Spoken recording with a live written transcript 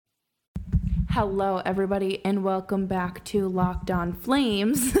Hello, everybody, and welcome back to Locked On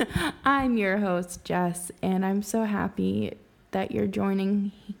Flames. I'm your host, Jess, and I'm so happy that you're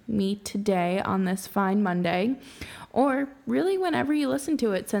joining me today on this fine Monday, or really whenever you listen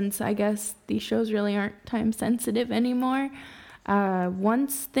to it, since I guess these shows really aren't time sensitive anymore.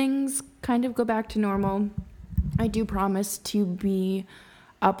 Once things kind of go back to normal, I do promise to be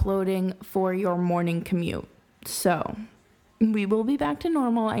uploading for your morning commute. So we will be back to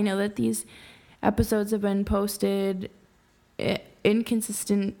normal. I know that these episodes have been posted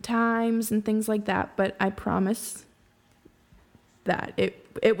inconsistent times and things like that, but I promise that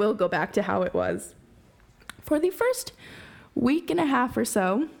it will go back to how it was for the first week and a half or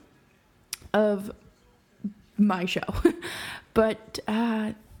so of my show. But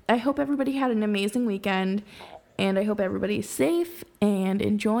I hope everybody had an amazing weekend, and I hope everybody's safe and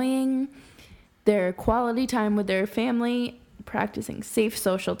enjoying their quality time with their family, practicing safe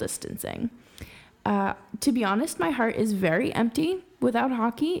social distancing. To be honest, my heart is very empty without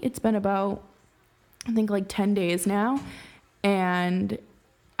hockey. It's been about, I think, like 10 days now, and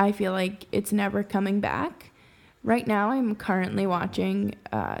I feel like it's never coming back. Right now, I'm currently watching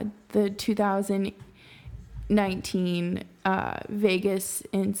the 2019 Vegas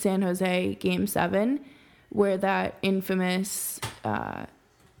and San Jose Game 7, where that infamous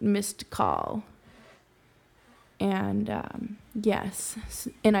missed call. And yes,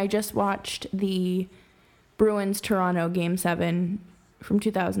 and I just watched the Bruins-Toronto Game 7 from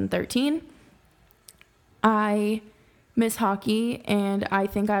 2013. I miss hockey, and I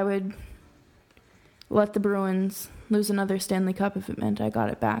think I would let the Bruins lose another Stanley Cup if it meant I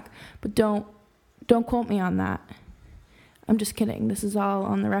got it back. But don't quote me on that. I'm just kidding. This is all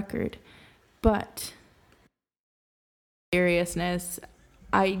on the record. But seriousness,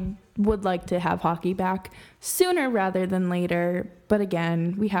 I would like to have hockey back sooner rather than later. But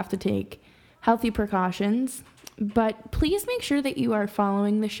again, we have to take healthy precautions. But please make sure that you are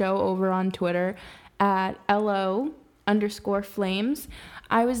following the show over on Twitter at LO_Flames.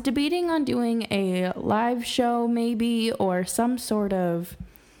 I was debating on doing a live show maybe, or some sort of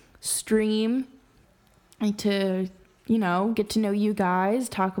stream to, get to know you guys,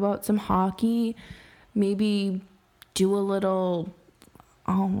 talk about some hockey, maybe do a little,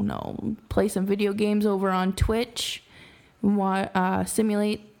 play some video games over on Twitch,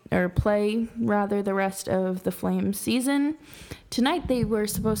 simulate or play rather the rest of the Flames season. Tonight they were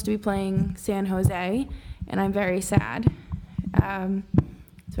supposed to be playing San Jose, and I'm very sad.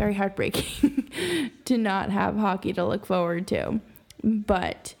 It's very heartbreaking to not have hockey to look forward to.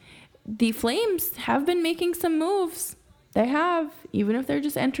 But the Flames have been making some moves. They have, even if they're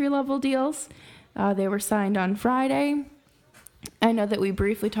just entry-level deals. They were signed on Friday. I know that we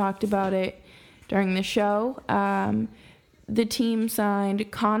briefly talked about it during the show. The team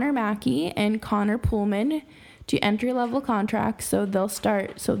signed Connor Mackey and Connor Pullman to entry-level contracts, so those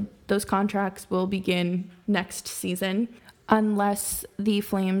contracts will begin next season, unless the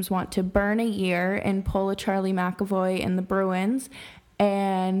Flames want to burn a year and pull a Charlie McAvoy and the Bruins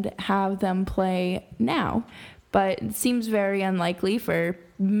and have them play now. But it seems very unlikely for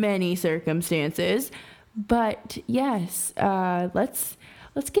many circumstances. But yes, let's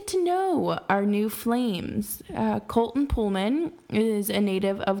get to know our new Flames. Colton Pullman is a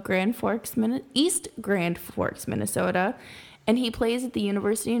native of East Grand Forks, Minnesota, and he plays at the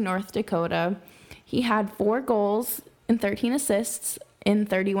University of North Dakota. He had 4 goals and 13 assists in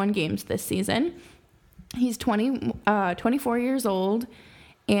 31 games this season. He's 24 years old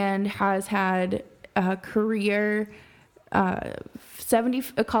and has had a college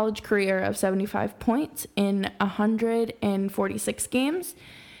career of 75 points in 146 games.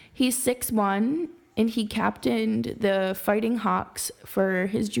 He's 6'1", and he captained the Fighting Hawks for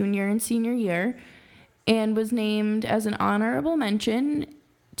his junior and senior year and was named as an honorable mention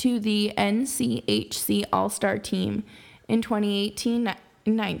to the NCHC All-Star team in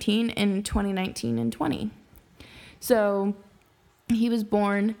 2018-19 and 2019-20. So he was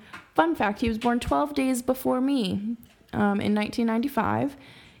born, fun fact, he was born 12 days before me. In 1995,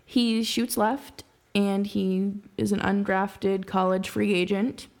 he shoots left, and he is an undrafted college free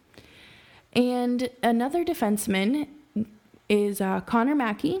agent. And another defenseman is Connor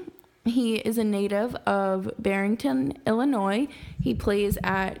Mackey. He is a native of Barrington, Illinois. He plays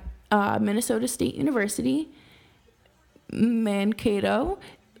at Minnesota State University, Mankato,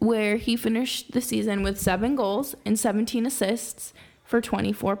 where he finished the season with 7 goals and 17 assists for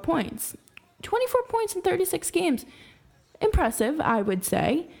 24 points. 24 points in 36 games. Impressive, I would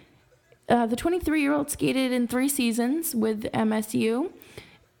say. The 23-year-old skated in 3 seasons with MSU,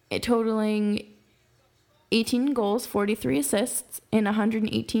 totaling 18 goals, 43 assists in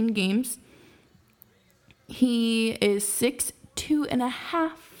 118 games. He is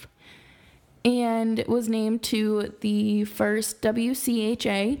 6'2.5" and was named to the first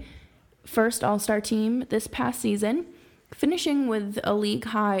WCHA first All-Star team this past season, finishing with a league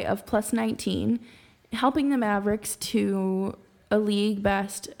high of plus 19, helping the Mavericks to a league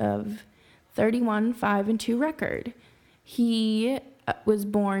best of 31-5-2 record. He was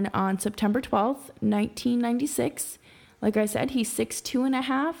born on September 12th, 1996. Like I said, he's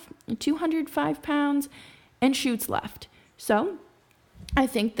 6'2.5", 205 pounds, and shoots left. So I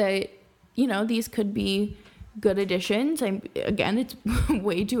think that, these could be good additions. Again, it's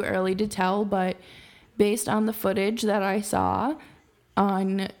way too early to tell, but based on the footage that I saw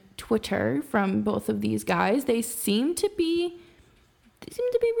on Twitter from both of these guys, they seem to be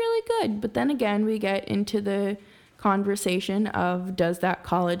really good. But then again, we get into the conversation of, does that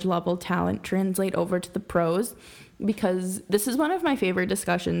college level talent translate over to the pros? Because this is one of my favorite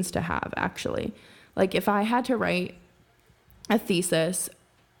discussions to have, actually. Like, if I had to write a thesis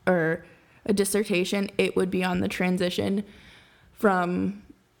or a dissertation, it would be on the transition from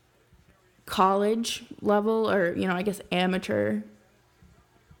college level, or I guess amateur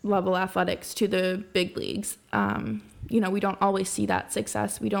level athletics, to the big leagues. We don't always see that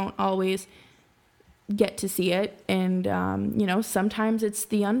success. We don't always get to see it. And, sometimes it's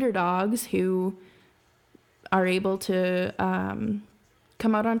the underdogs who are able to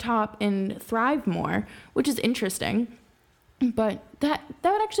come out on top and thrive more, which is interesting. But that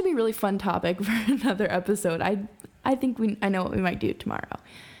would actually be a really fun topic for another episode. I think I know what we might do tomorrow.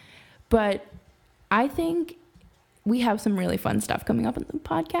 But I think we have some really fun stuff coming up in the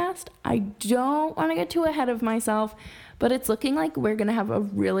podcast. I don't want to get too ahead of myself, but it's looking like we're going to have a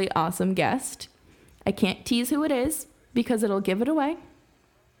really awesome guest. I can't tease who it is because it'll give it away.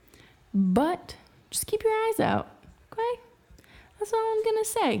 But just keep your eyes out, okay? That's all I'm going to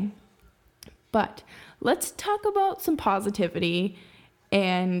say. But let's talk about some positivity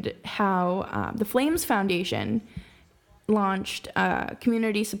and how the Flames Foundation launched a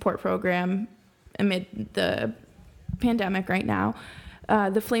community support program amid the pandemic right now.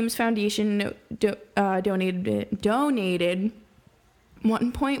 The Flames Foundation donated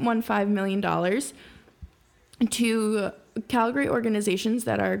 $1.15 million to Calgary organizations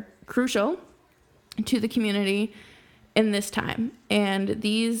that are crucial to the community in this time. And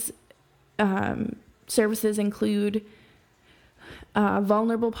these services include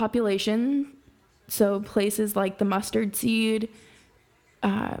vulnerable population, so places like the Mustard Seed,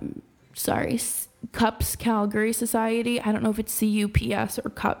 CUPS Calgary Society. I don't know if it's CUPS or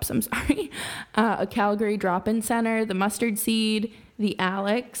CUPS, I'm sorry. A Calgary Drop-In Center, the Mustard Seed, the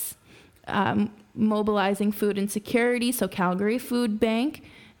Alex, mobilizing food insecurity, so Calgary Food Bank,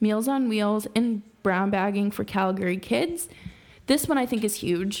 Meals on Wheels, and brown bagging for Calgary kids. This one I think is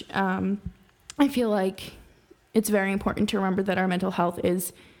huge. I feel like it's very important to remember that our mental health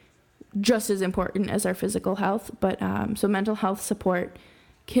is just as important as our physical health. But so mental health support,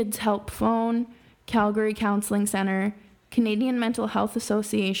 Kids Help Phone, Calgary Counseling Center, Canadian Mental Health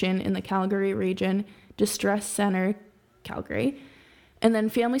Association in the Calgary region, Distress Center, Calgary, and then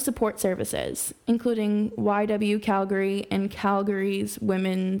family support services, including YW Calgary and Calgary's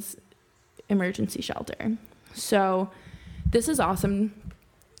Women's Emergency Shelter. So this is awesome.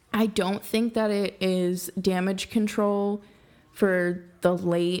 I don't think that it is damage control for the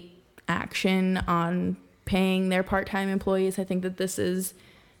late action on paying their part-time employees. I think that this is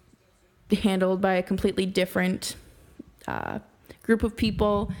handled by a completely different group of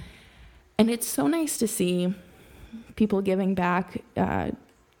people. And it's so nice to see people giving back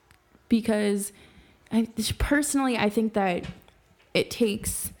because personally, I think that it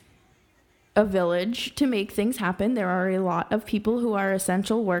takes a village to make things happen. There are a lot of people who are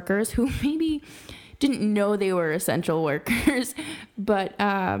essential workers who maybe didn't know they were essential workers, but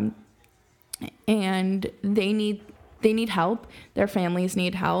and they need help. Their families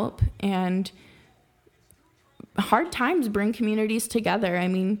need help, and hard times bring communities together. I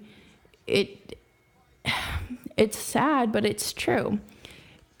mean, it's sad, but it's true.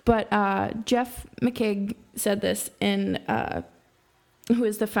 But Jeff McKig said this in who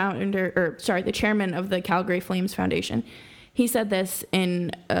is the the chairman of the Calgary Flames Foundation. He said this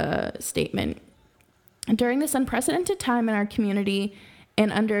in a statement. During this unprecedented time in our community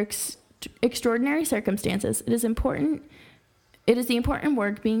and under extraordinary circumstances, it is the important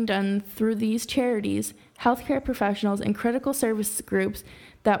work being done through these charities, healthcare professionals, and critical service groups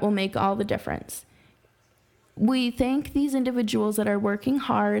that will make all the difference. We thank these individuals that are working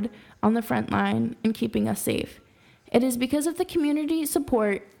hard on the front line and keeping us safe. It is because of the community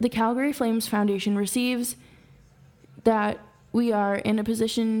support the Calgary Flames Foundation receives that we are in a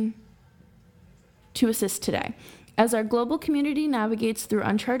position to assist today. As our global community navigates through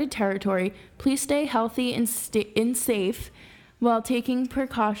uncharted territory, please stay healthy and safe while taking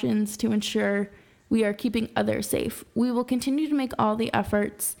precautions to ensure we are keeping others safe. We will continue to make all the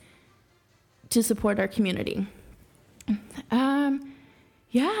efforts to support our community.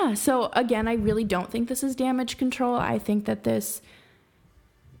 Yeah, so again, I really don't think this is damage control. I think that this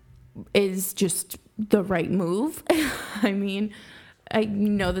is just the right move. I mean, I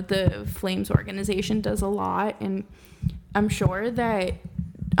know that the Flames organization does a lot, and I'm sure that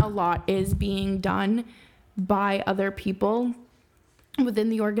a lot is being done by other people within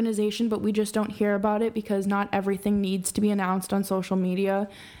the organization, but we just don't hear about it because not everything needs to be announced on social media,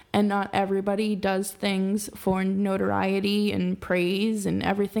 and not everybody does things for notoriety and praise and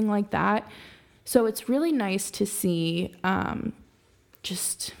everything like that. So it's really nice to see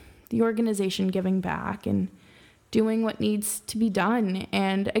just the organization giving back and doing what needs to be done.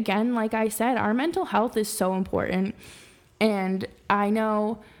 And again, like I said, our mental health is so important. And I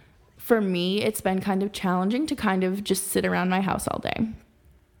know for me, it's been kind of challenging to kind of just sit around my house all day.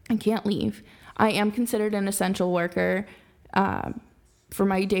 I can't leave. I am considered an essential worker for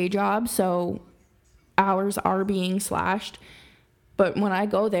my day job, so hours are being slashed. But when I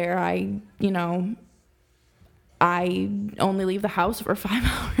go there, I only leave the house for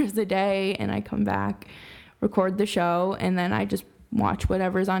 5 hours a day, and I come back, record the show, and then I just watch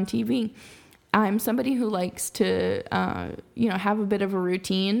whatever's on TV. I'm somebody who likes to, have a bit of a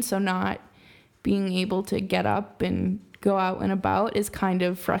routine, so not being able to get up and go out and about is kind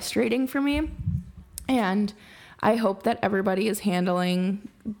of frustrating for me. And I hope that everybody is handling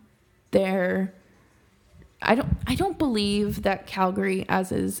their... I don't believe that Calgary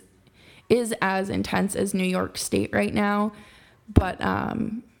is as intense as New York State right now, but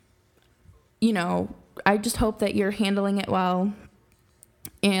I just hope that you're handling it well.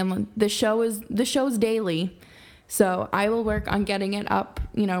 And the show's daily, so I will work on getting it up,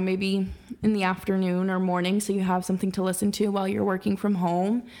 maybe in the afternoon or morning, so you have something to listen to while you're working from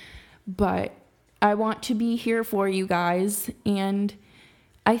home. But I want to be here for you guys, and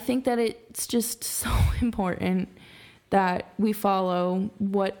I think that it's just so important that we follow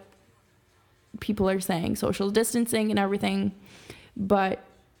what people are saying, social distancing and everything. But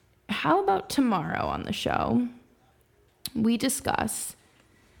how about tomorrow on the show, we discuss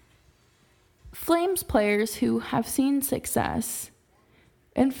Flames players who have seen success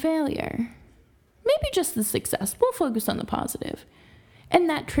and failure. Maybe just the success. We'll focus on the positive. And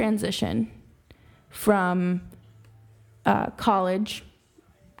that transition from college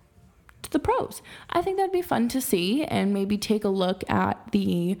to the pros. I think that'd be fun to see, and maybe take a look at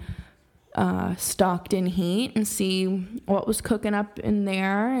the Stockton Heat and see what was cooking up in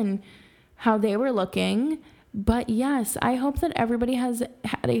there and how they were looking. But yes, I hope that everybody has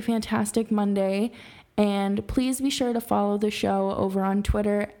had a fantastic Monday, and please be sure to follow the show over on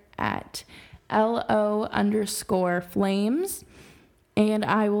Twitter at LO_Flames. And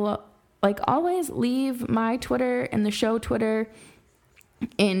I will, like always, leave my Twitter and the show Twitter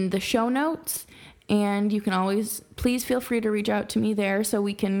in the show notes. And you can always, please feel free to reach out to me there so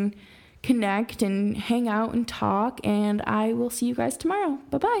we can connect and hang out and talk. And I will see you guys tomorrow.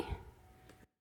 Bye-bye.